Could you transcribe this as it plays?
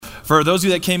For those of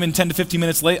you that came in 10 to 15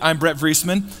 minutes late, I'm Brett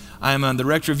Vriesman. I'm the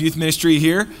Director of Youth Ministry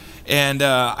here, and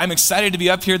I'm excited to be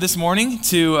up here this morning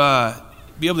to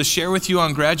be able to share with you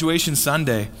on Graduation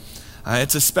Sunday.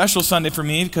 It's a special Sunday for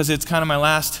me because it's kind of my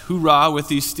last hoorah with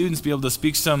these students, be able to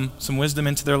speak some wisdom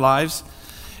into their lives.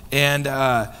 And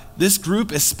this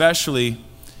group especially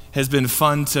has been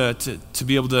fun to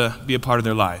be able to be a part of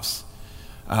their lives.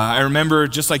 I remember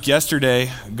just like yesterday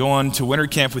going to winter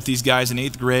camp with these guys in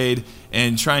 8th grade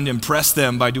and trying to impress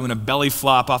them by doing a belly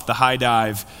flop off the high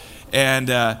dive. And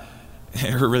it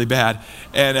hurt really bad.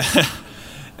 And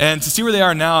and to see where they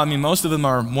are now, I mean, most of them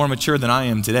are more mature than I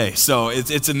am today. So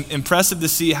it's impressive to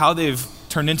see how they've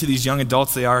turned into these young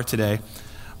adults they are today.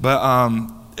 But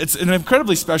it's an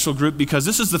incredibly special group because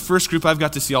this is the first group I've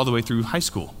got to see all the way through high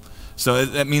school. So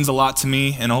that means a lot to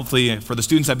me, and hopefully for the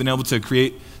students I've been able to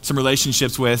create some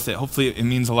relationships with, hopefully it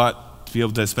means a lot to be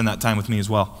able to spend that time with me as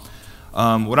well.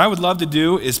 What I would love to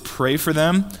do is pray for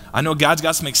them. I know God's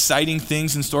got some exciting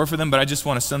things in store for them, but I just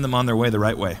want to send them on their way the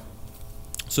right way.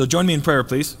 So join me in prayer,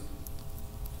 please.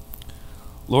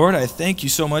 Lord, I thank you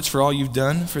so much for all you've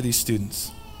done for these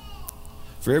students,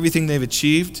 for everything they've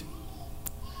achieved.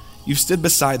 You've stood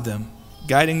beside them,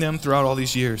 guiding them throughout all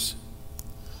these years.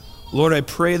 Lord, I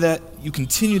pray that you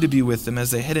continue to be with them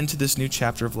as they head into this new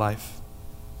chapter of life.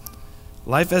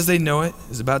 Life as they know it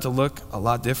is about to look a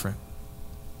lot different,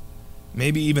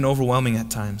 maybe even overwhelming at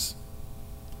times.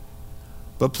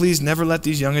 But please never let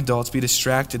these young adults be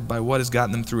distracted by what has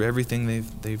gotten them through everything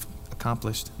they've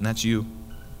accomplished, and that's you.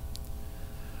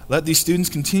 Let these students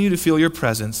continue to feel your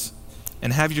presence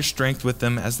and have your strength with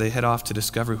them as they head off to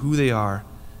discover who they are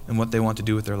and what they want to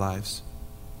do with their lives.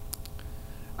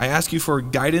 I ask you for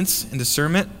guidance and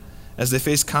discernment as they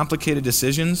face complicated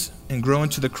decisions and grow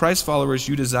into the Christ followers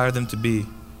you desire them to be.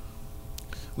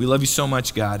 We love you so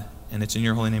much, God, and it's in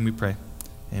your holy name we pray.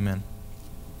 Amen.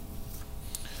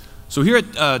 So here at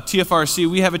TFRC,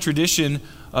 we have a tradition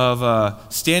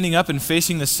of standing up and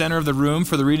facing the center of the room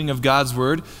for the reading of God's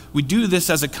Word. We do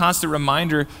this as a constant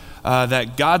reminder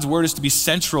that God's Word is to be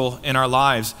central in our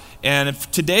lives. And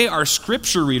today our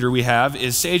scripture reader we have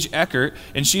is Sage Eckert,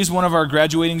 and she's one of our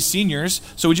graduating seniors.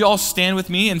 So would you all stand with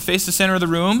me and face the center of the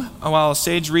room while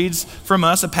Sage reads from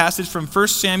us a passage from 1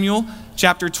 Samuel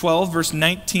chapter 12, verse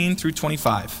 19 through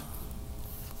 25.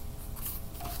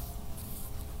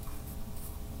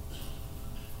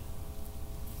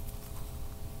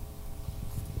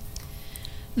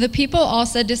 The people all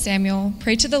said to Samuel,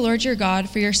 "Pray to the Lord your God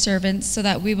for your servants so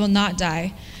that we will not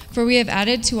die, for we have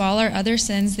added to all our other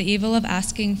sins the evil of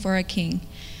asking for a king."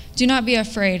 "Do not be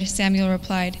afraid," Samuel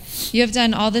replied. "You have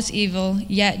done all this evil,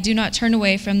 yet do not turn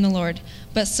away from the Lord,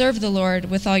 but serve the Lord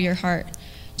with all your heart.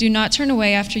 Do not turn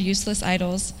away after useless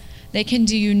idols. They can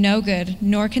do you no good,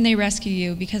 nor can they rescue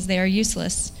you because they are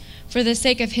useless. For the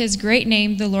sake of his great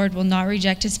name, the Lord will not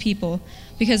reject his people,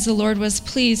 because the Lord was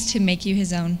pleased to make you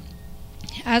his own.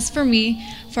 As for me,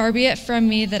 far be it from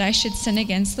me that I should sin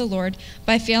against the Lord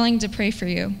by failing to pray for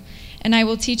you. And I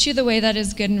will teach you the way that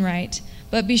is good and right.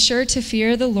 But be sure to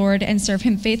fear the Lord and serve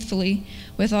him faithfully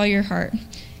with all your heart.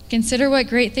 Consider what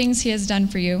great things he has done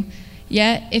for you.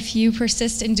 Yet if you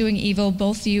persist in doing evil,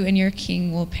 both you and your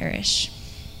king will perish."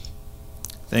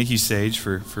 Thank you, Sage,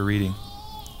 for reading.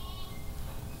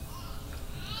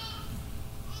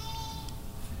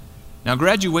 Now,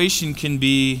 graduation can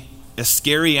be a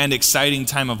scary and exciting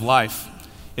time of life.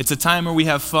 It's a time where we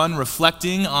have fun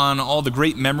reflecting on all the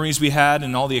great memories we had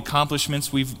and all the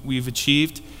accomplishments we've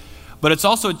achieved. But it's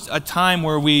also a time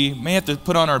where we may have to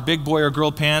put on our big boy or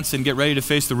girl pants and get ready to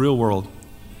face the real world.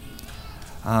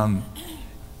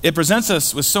 It presents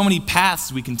us with so many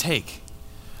paths we can take,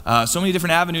 so many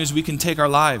different avenues we can take our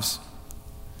lives.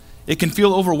 It can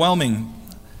feel overwhelming.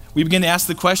 We begin to ask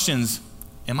the questions,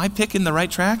 am I picking the right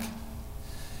track?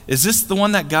 Is this the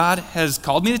one that God has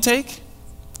called me to take?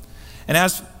 And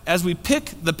as we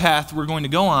pick the path we're going to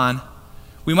go on,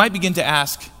 we might begin to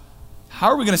ask, how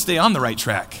are we going to stay on the right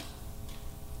track?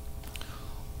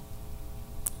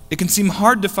 It can seem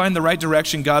hard to find the right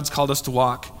direction God's called us to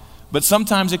walk, but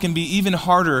sometimes it can be even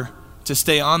harder to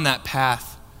stay on that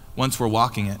path once we're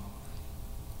walking it.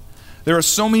 There are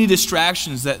so many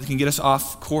distractions that can get us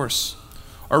off course,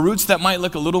 or routes that might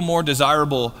look a little more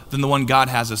desirable than the one God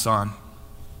has us on.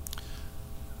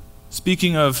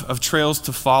 Speaking of trails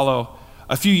to follow,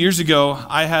 a few years ago,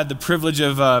 I had the privilege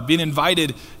of being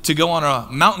invited to go on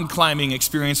a mountain climbing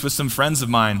experience with some friends of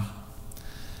mine.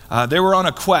 They were on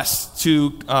a quest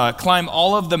to climb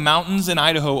all of the mountains in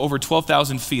Idaho over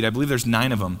 12,000 feet. I believe there's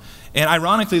 9 of them. And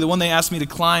ironically, the one they asked me to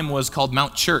climb was called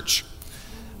Mount Church.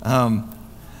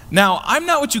 Now, I'm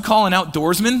not what you call an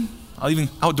outdoorsman.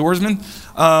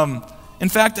 In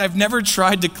fact, I've never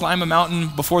tried to climb a mountain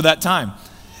before that time.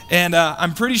 And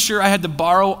I'm pretty sure I had to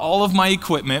borrow all of my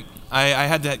equipment. I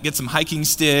had to get some hiking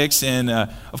sticks, and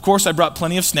of course I brought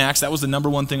plenty of snacks. That was the number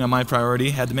one thing on my priority.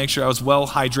 Had to make sure I was well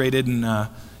hydrated and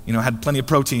had plenty of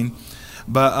protein.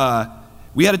 But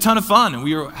we had a ton of fun, and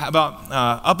we were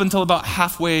up until about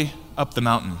halfway up the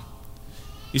mountain.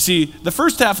 You see, the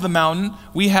first half of the mountain,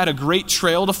 we had a great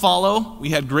trail to follow.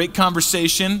 We had great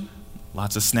conversation,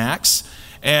 lots of snacks.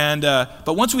 And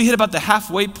but once we hit about the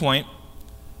halfway point,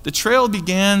 the trail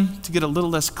began to get a little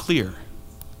less clear.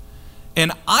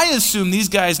 And I assume these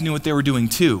guys knew what they were doing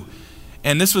too.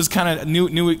 And this was kind of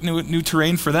new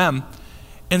terrain for them.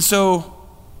 And so,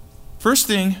 first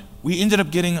thing, we ended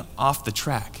up getting off the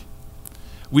track.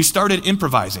 We started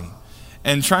improvising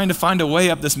and trying to find a way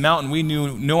up this mountain we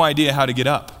knew no idea how to get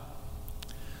up.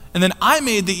 And then I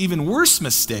made the even worse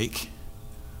mistake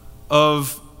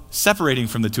of separating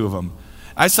from the two of them.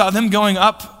 I saw them going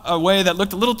up a way that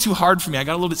looked a little too hard for me. I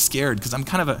got a little bit scared because I'm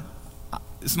kind of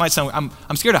this might sound,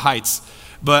 I'm scared of heights,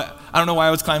 but I don't know why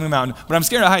I was climbing a mountain, but I'm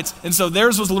scared of heights. And so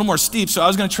theirs was a little more steep, so I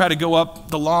was going to try to go up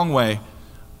the long way,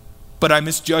 but I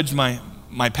misjudged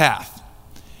my path.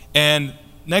 And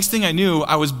next thing I knew,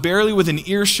 I was barely within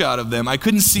earshot of them. I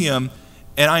couldn't see them,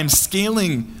 and I'm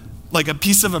scaling like a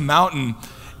piece of a mountain,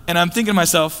 and I'm thinking to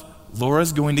myself,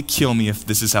 Laura's going to kill me if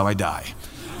this is how I die.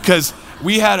 Because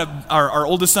we had our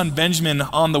oldest son, Benjamin,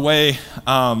 on the way,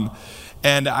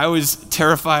 and I was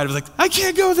terrified. I was like, I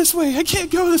can't go this way. I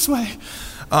can't go this way.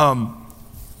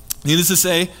 Needless to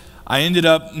say, I ended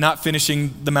up not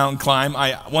finishing the mountain climb.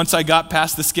 Once I got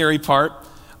past the scary part,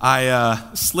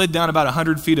 I slid down about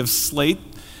 100 feet of slate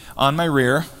on my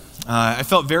rear. I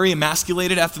felt very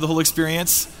emasculated after the whole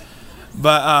experience,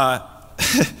 but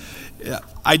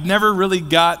I'd never really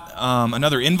got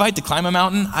another invite to climb a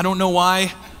mountain. I don't know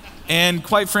why, and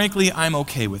quite frankly, I'm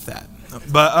okay with that.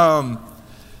 But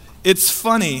it's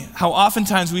funny how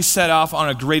oftentimes we set off on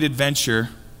a great adventure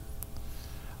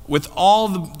with all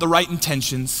the right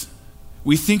intentions.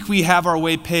 We think we have our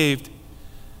way paved,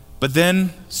 but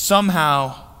then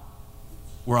somehow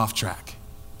we're off track.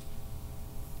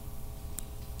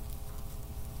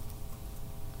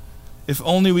 If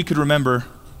only we could remember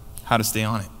how to stay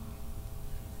on it.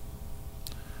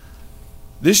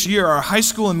 This year, our high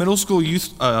school and middle school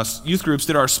youth groups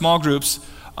did our small groups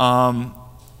on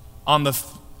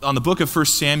the book of 1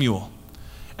 Samuel.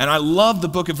 And I love the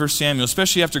book of 1 Samuel,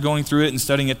 especially after going through it and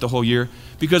studying it the whole year,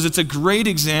 because it's a great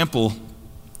example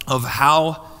of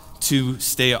how to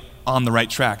stay on the right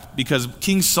track. Because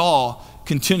King Saul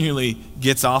continually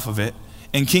gets off of it,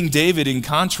 and King David, in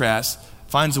contrast,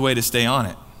 finds a way to stay on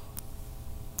it.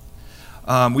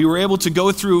 We were able to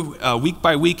go through week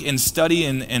by week and study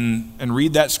and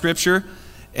read that scripture.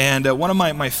 And one of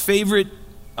my favorite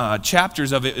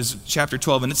chapters of it is chapter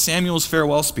 12, and it's Samuel's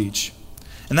farewell speech.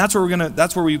 And that's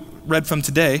where we read from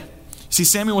today. See,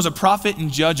 Samuel was a prophet and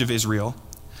judge of Israel.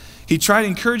 He tried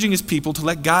encouraging his people to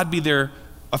let God be their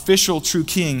official true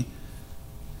king,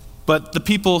 but the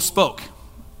people spoke,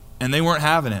 and they weren't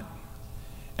having it.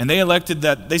 And they elected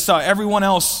that they saw everyone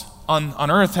else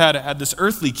on earth had this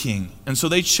earthly king, and so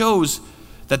they chose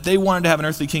that they wanted to have an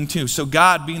earthly king too. So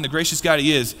God, being the gracious God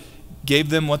he is, gave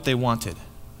them what they wanted.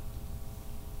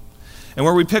 And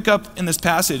where we pick up in this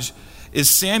passage is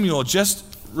Samuel just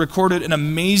recorded an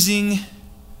amazing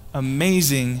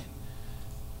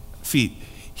feat.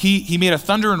 He made a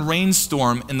thunder and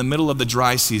rainstorm in the middle of the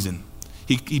dry season.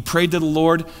 He prayed to the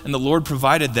Lord, and the Lord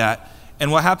provided that.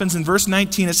 And what happens in verse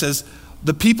 19, it says,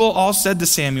 the people all said to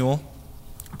Samuel,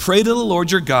 pray to the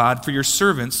Lord your God for your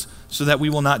servants so that we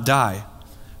will not die.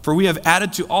 For we have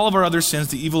added to all of our other sins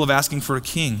the evil of asking for a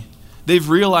king. They've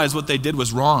realized what they did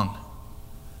was wrong.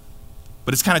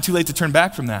 But it's kind of too late to turn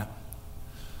back from that.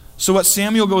 So what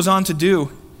Samuel goes on to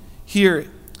do here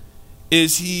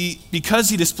is because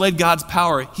he displayed God's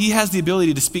power, he has the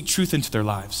ability to speak truth into their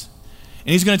lives. And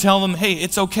he's going to tell them, hey,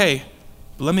 it's okay,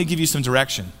 but let me give you some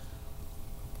direction.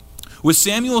 With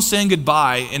Samuel saying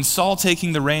goodbye and Saul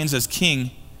taking the reins as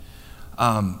king,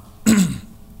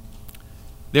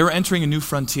 they were entering a new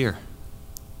frontier.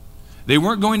 They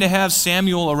weren't going to have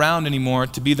Samuel around anymore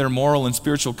to be their moral and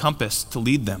spiritual compass to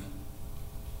lead them.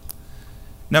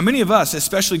 Now, many of us,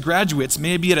 especially graduates,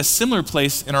 may be at a similar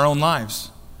place in our own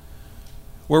lives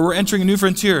where we're entering a new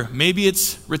frontier. Maybe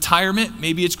it's retirement,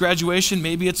 maybe it's graduation,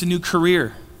 maybe it's a new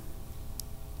career.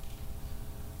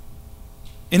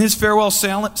 In his farewell,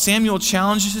 Samuel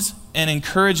challenges and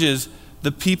encourages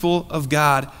the people of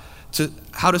God to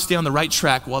how to stay on the right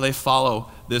track while they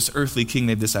follow this earthly king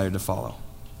they've decided to follow.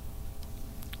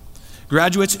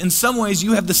 Graduates, in some ways,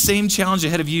 you have the same challenge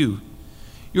ahead of you.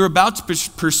 You're about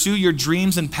to pursue your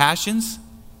dreams and passions.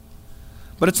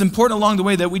 But it's important along the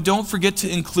way that we don't forget to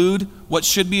include what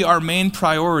should be our main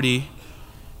priority,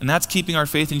 and that's keeping our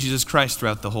faith in Jesus Christ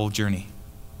throughout the whole journey.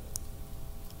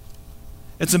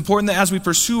 It's important that as we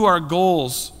pursue our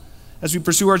goals, as we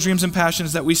pursue our dreams and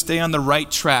passions, that we stay on the right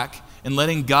track and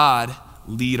letting God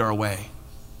lead our way.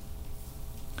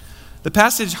 The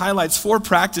passage highlights 4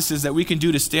 practices that we can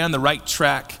do to stay on the right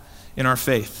track in our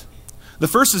faith. The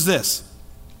first is this: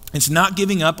 it's not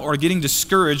giving up or getting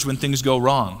discouraged when things go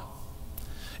wrong.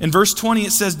 In verse 20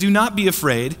 it says, "Do not be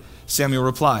afraid," Samuel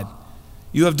replied.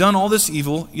 "You have done all this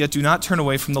evil, yet do not turn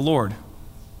away from the Lord."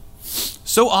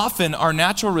 So often our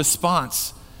natural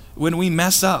response when we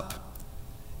mess up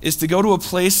is to go to a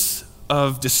place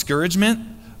of discouragement,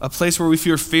 a place where we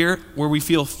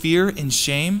feel fear and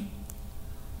shame,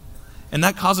 and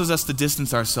that causes us to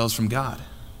distance ourselves from God.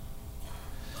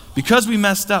 Because we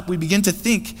messed up, we begin to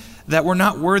think that we're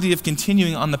not worthy of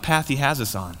continuing on the path He has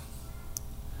us on.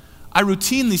 I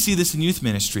routinely see this in youth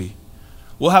ministry.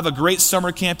 We'll have a great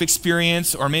summer camp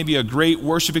experience or maybe a great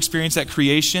worship experience at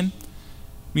Creation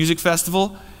Music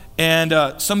Festival, and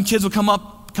some kids will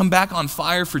come back on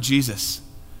fire for Jesus.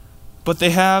 But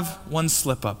they have one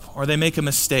slip up or they make a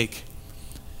mistake,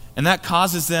 and that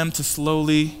causes them to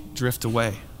slowly drift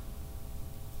away.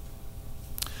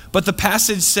 But the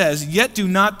passage says, "Yet do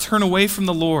not turn away from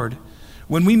the Lord."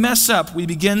 When we mess up, we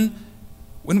begin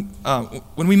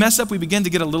to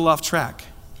get a little off track.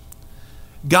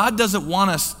 God doesn't want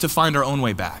us to find our own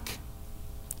way back.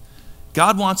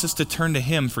 God wants us to turn to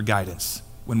Him for guidance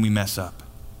when we mess up.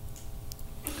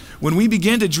 When we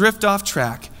begin to drift off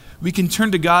track, we can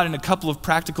turn to God in a couple of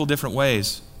practical different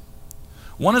ways.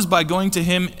 One is by going to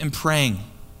Him and praying.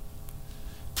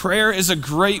 Prayer is a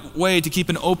great way to keep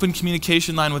an open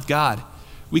communication line with God.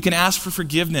 We can ask for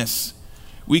forgiveness.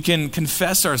 We can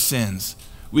confess our sins.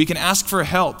 We can ask for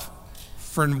help,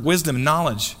 for wisdom and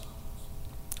knowledge.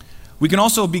 We can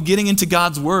also be getting into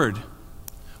God's Word.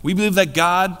 We believe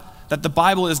that the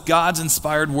Bible is God's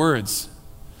inspired words.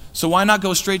 So why not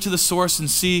go straight to the source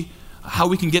and see how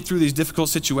we can get through these difficult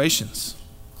situations?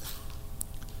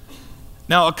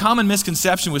 Now, a common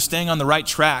misconception with staying on the right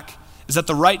track is that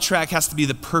the right track has to be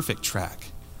the perfect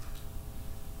track.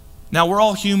 Now, we're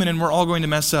all human and we're all going to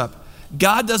mess up.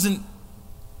 God doesn't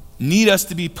need us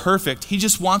to be perfect. He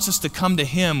just wants us to come to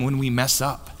Him when we mess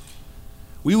up.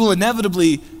 We will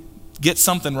inevitably get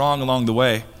something wrong along the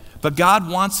way, but God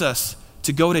wants us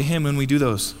to go to Him when we do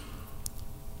those.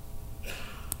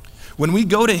 When we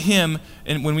go to Him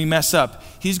and when we mess up,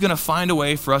 He's going to find a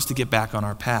way for us to get back on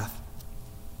our path.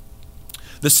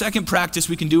 The second practice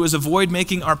we can do is avoid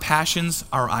making our passions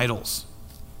our idols.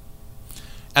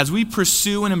 As we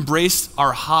pursue and embrace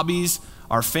our hobbies,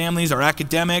 our families, our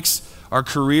academics, our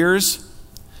careers,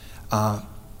 we're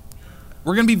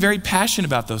going to be very passionate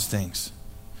about those things.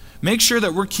 Make sure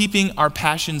that we're keeping our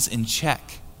passions in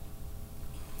check.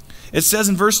 It says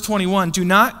in verse 21, "Do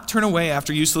not turn away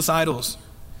after useless idols.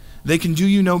 They can do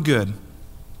you no good,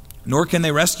 nor can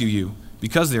they rescue you,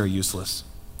 because they are useless."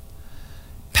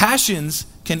 Passions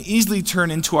can easily turn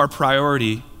into our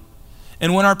priority,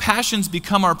 and when our passions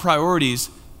become our priorities,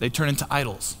 they turn into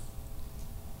idols.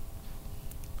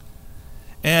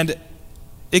 And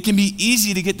it can be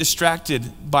easy to get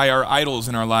distracted by our idols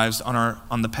in our lives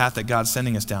on the path that God's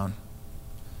sending us down.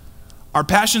 Our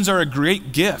passions are a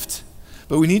great gift,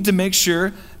 but we need to make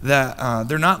sure that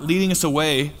they're not leading us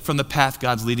away from the path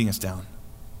God's leading us down.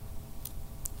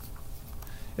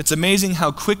 It's amazing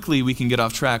how quickly we can get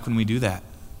off track when we do that.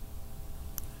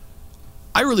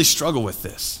 I really struggle with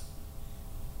this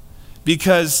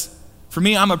because for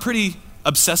me, I'm a pretty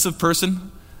obsessive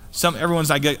person. Everyone's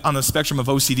I get on the spectrum of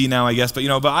OCD now, I guess, but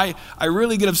I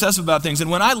really get obsessive about things. And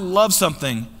when I love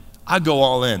something, I go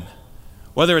all in.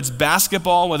 Whether it's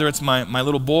basketball, whether it's my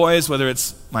little boys, whether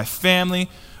it's my family,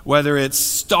 whether it's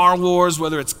Star Wars,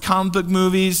 whether it's comic book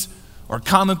movies, I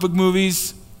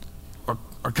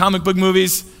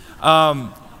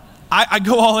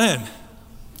go all in.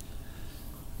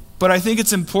 But I think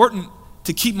it's important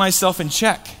to keep myself in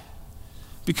check,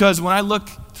 because when I look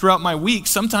throughout my week,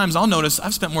 sometimes I'll notice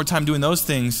I've spent more time doing those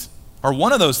things, or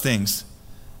one of those things,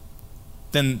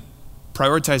 than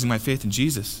prioritizing my faith in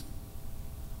Jesus.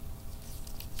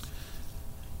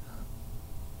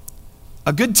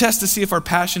 A good test to see if our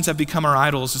passions have become our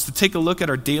idols is to take a look at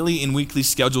our daily and weekly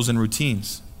schedules and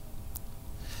routines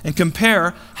and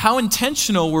compare how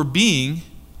intentional we're being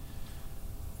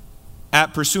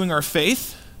at pursuing our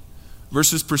faith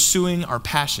versus pursuing our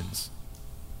passions.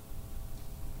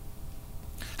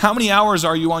 How many hours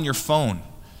are you on your phone,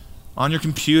 on your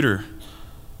computer,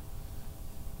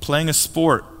 playing a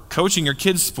sport, coaching your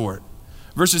kids' sport?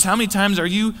 Versus how many times are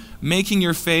you making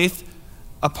your faith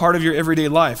a part of your everyday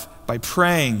life by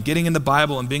praying, getting in the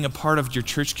Bible, and being a part of your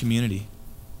church community?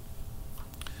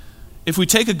 If we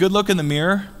take a good look in the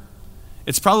mirror,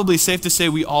 it's probably safe to say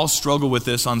we all struggle with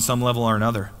this on some level or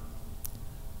another.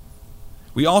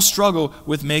 We all struggle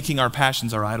with making our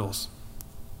passions our idols.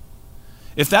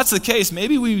 If that's the case,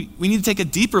 maybe we need to take a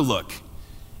deeper look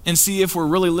and see if we're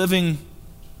really living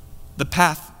the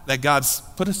path that God's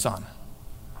put us on,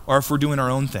 or if we're doing our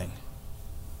own thing.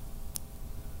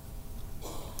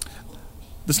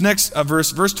 This next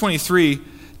verse 23,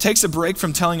 takes a break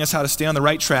from telling us how to stay on the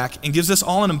right track and gives us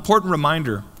all an important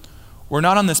reminder. We're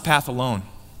not on this path alone.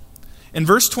 In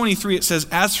verse 23, it says,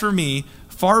 "As for me,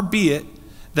 far be it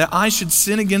that I should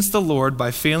sin against the Lord by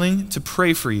failing to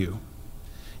pray for you.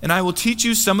 And I will teach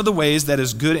you some of the ways that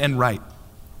is good and right."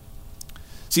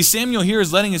 See, Samuel here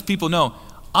is letting his people know,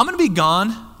 I'm going to be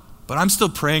gone, but I'm still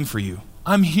praying for you.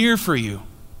 I'm here for you.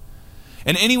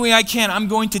 And any way I can, I'm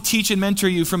going to teach and mentor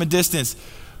you from a distance.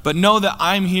 But know that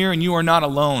I'm here and you are not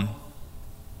alone.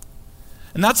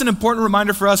 And that's an important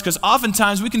reminder for us, because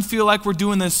oftentimes we can feel like we're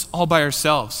doing this all by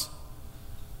ourselves.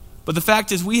 But the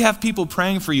fact is, we have people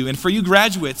praying for you. And for you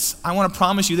graduates, I want to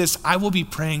promise you this: I will be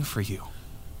praying for you.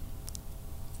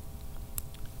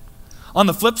 On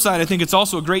the flip side, I think it's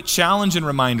also a great challenge and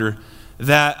reminder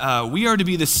that we are to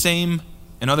be the same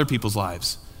in other people's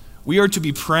lives. We are to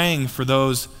be praying for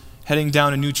those heading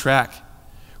down a new track.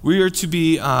 We are to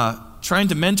be trying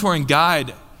to mentor and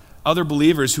guide other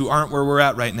believers who aren't where we're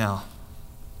at right now.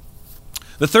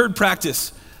 The third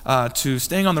practice to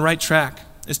staying on the right track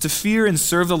is to fear and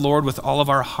serve the Lord with all of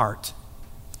our heart.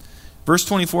 Verse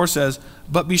 24 says,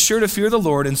 "But be sure to fear the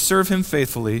Lord and serve him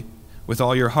faithfully with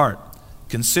all your heart.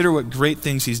 Consider what great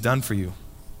things he's done for you."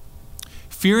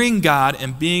 Fearing God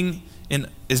and being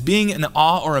in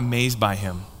awe or amazed by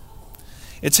him.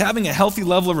 It's having a healthy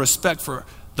level of respect for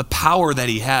the power that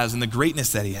he has and the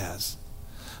greatness that he has.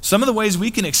 Some of the ways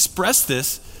we can express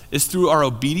this is through our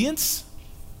obedience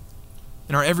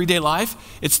in our everyday life.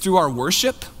 It's through our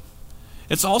worship.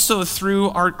 It's also through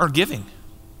our giving.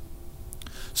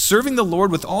 Serving the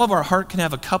Lord with all of our heart can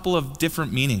have a couple of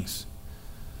different meanings.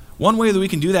 One way that we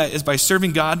can do that is by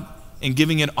serving God and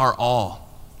giving it our all.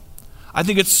 I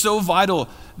think it's so vital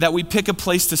that we pick a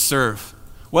place to serve.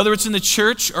 Whether it's in the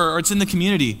church or it's in the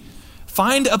community,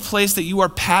 find a place that you are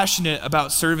passionate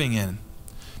about serving in.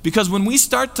 Because when we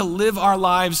start to live our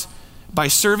lives by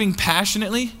serving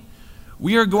passionately,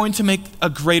 we are going to make a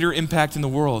greater impact in the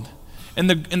world. And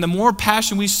the more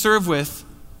passion we serve with,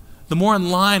 the more in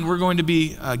line we're going to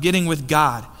be getting with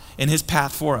God and his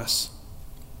path for us.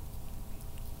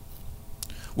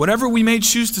 Whatever way we may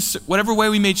choose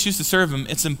to serve him,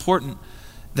 it's important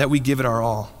that we give it our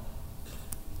all.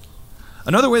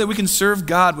 Another way that we can serve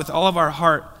God with all of our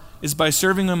heart is by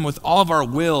serving him with all of our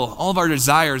will, all of our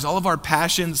desires, all of our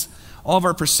passions, all of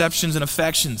our perceptions and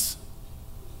affections.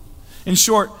 In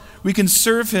short, we can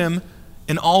serve him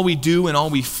in all we do and all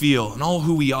we feel and all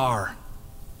who we are.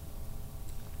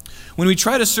 When we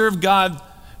try to serve God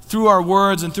through our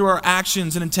words and through our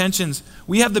actions and intentions,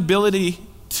 we have the ability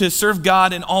to serve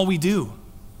God in all we do.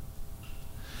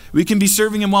 We can be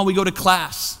serving him while we go to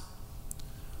class,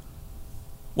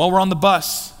 while we're on the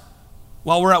bus,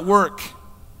 while we're at work,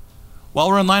 while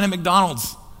we're in line at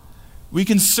McDonald's. We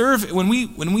can serve, when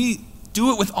we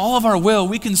do it with all of our will,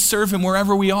 we can serve him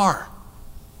wherever we are.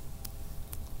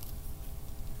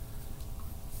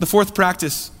 The fourth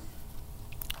practice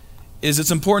is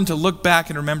it's important to look back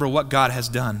and remember what God has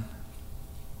done.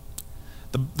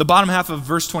 The bottom half of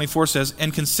verse 24 says,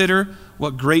 "And consider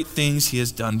what great things he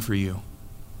has done for you."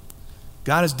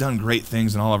 God has done great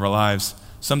things in all of our lives.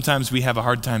 Sometimes we have a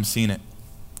hard time seeing it.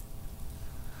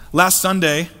 Last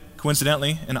Sunday,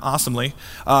 coincidentally and awesomely,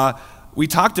 we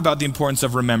talked about the importance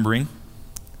of remembering.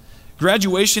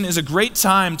 Graduation is a great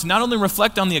time to not only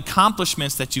reflect on the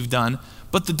accomplishments that you've done,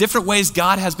 but the different ways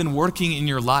God has been working in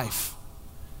your life.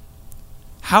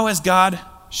 How has God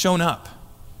shown up?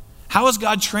 How has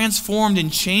God transformed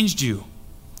and changed you?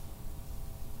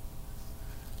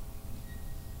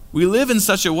 We live in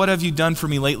such a "what have you done for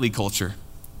me lately" culture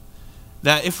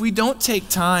that if we don't take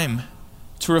time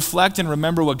to reflect and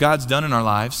remember what God's done in our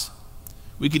lives,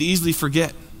 we could easily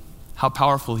forget how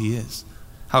powerful he is,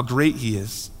 how great he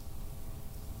is.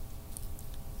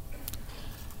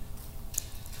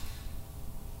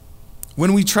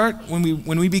 When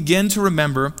we begin to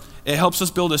remember, it helps us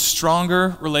build a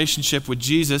stronger relationship with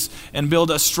Jesus and build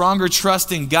a stronger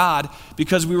trust in God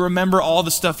because we remember all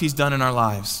the stuff he's done in our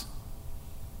lives.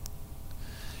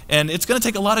 And it's going to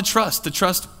take a lot of trust to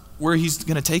trust where he's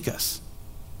going to take us.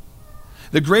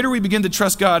 The greater we begin to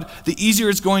trust God, the easier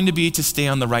it's going to be to stay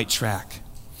on the right track.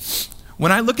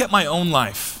 When I look at my own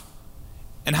life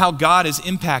and how God has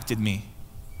impacted me,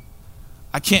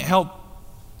 I can't help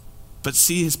but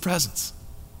see his presence.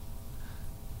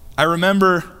 I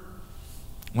remember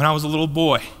when I was a little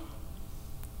boy,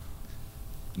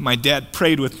 my dad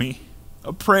prayed with me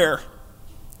a prayer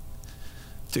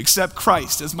to accept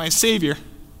Christ as my Savior.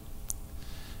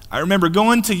 I remember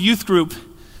going to youth group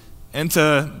and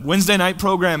to Wednesday night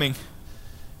programming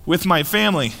with my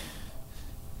family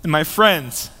and my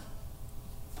friends.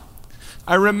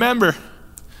 I remember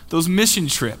those mission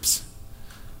trips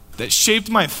that shaped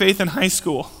my faith in high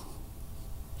school.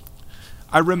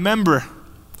 I remember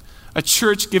a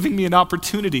church giving me an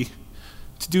opportunity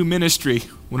to do ministry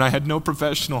when I had no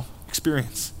professional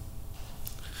experience.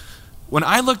 When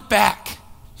I look back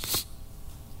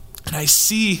and I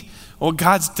see what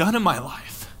God's done in my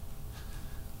life,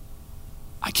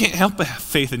 I can't help but have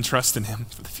faith and trust in him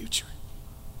for the future.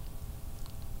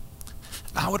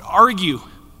 I would argue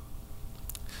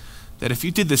that if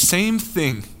you did the same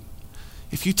thing,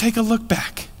 if you take a look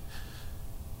back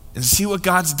and see what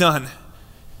God's done,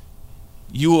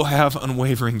 you will have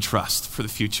unwavering trust for the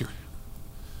future.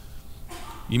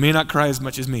 You may not cry as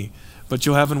much as me, but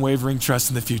you'll have unwavering trust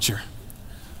in the future.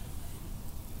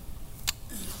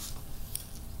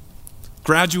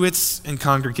 Graduates and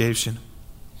congregation,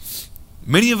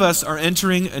 many of us are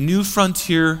entering a new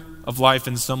frontier of life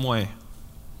in some way.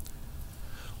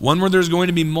 One where there's going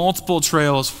to be multiple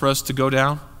trails for us to go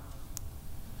down.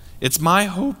 It's my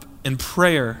hope and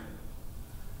prayer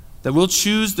that we'll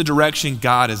choose the direction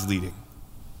God is leading.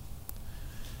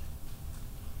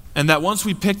 And that once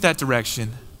we pick that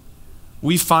direction,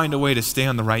 we find a way to stay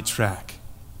on the right track.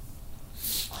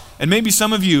 And maybe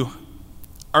some of you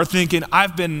are thinking,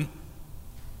 I've been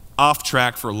off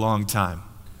track for a long time.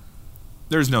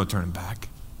 There's no turning back.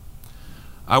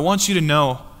 I want you to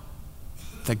know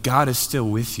that God is still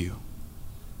with you.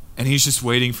 And he's just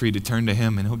waiting for you to turn to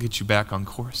him and he'll get you back on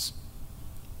course.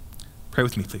 Pray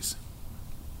with me, please.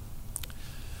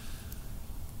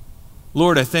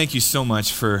 Lord, I thank you so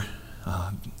much for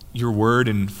your word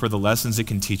and for the lessons it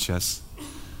can teach us.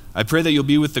 I pray that you'll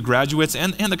be with the graduates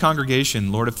and the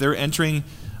congregation. Lord, if they're entering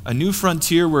a new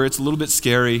frontier where it's a little bit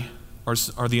scary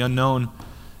or the unknown,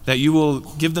 that you will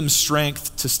give them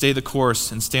strength to stay the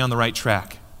course and stay on the right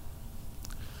track.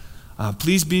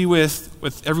 Please be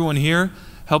with everyone here.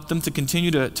 Help them to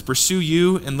continue to pursue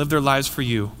you and live their lives for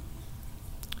you.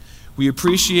 We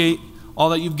appreciate all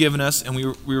that you've given us, and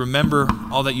we remember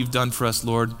all that you've done for us,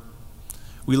 Lord.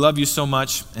 We love you so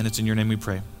much, and it's in your name we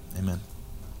pray. Amen.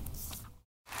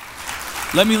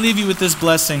 Let me leave you with this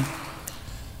blessing.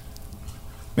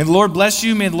 May the Lord bless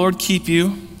you. May the Lord keep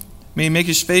you. May he make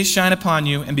his face shine upon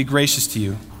you and be gracious to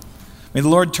you. May the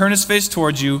Lord turn his face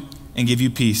towards you and give you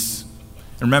peace.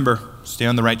 And remember, stay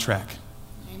on the right track.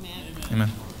 Amen.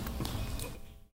 Amen.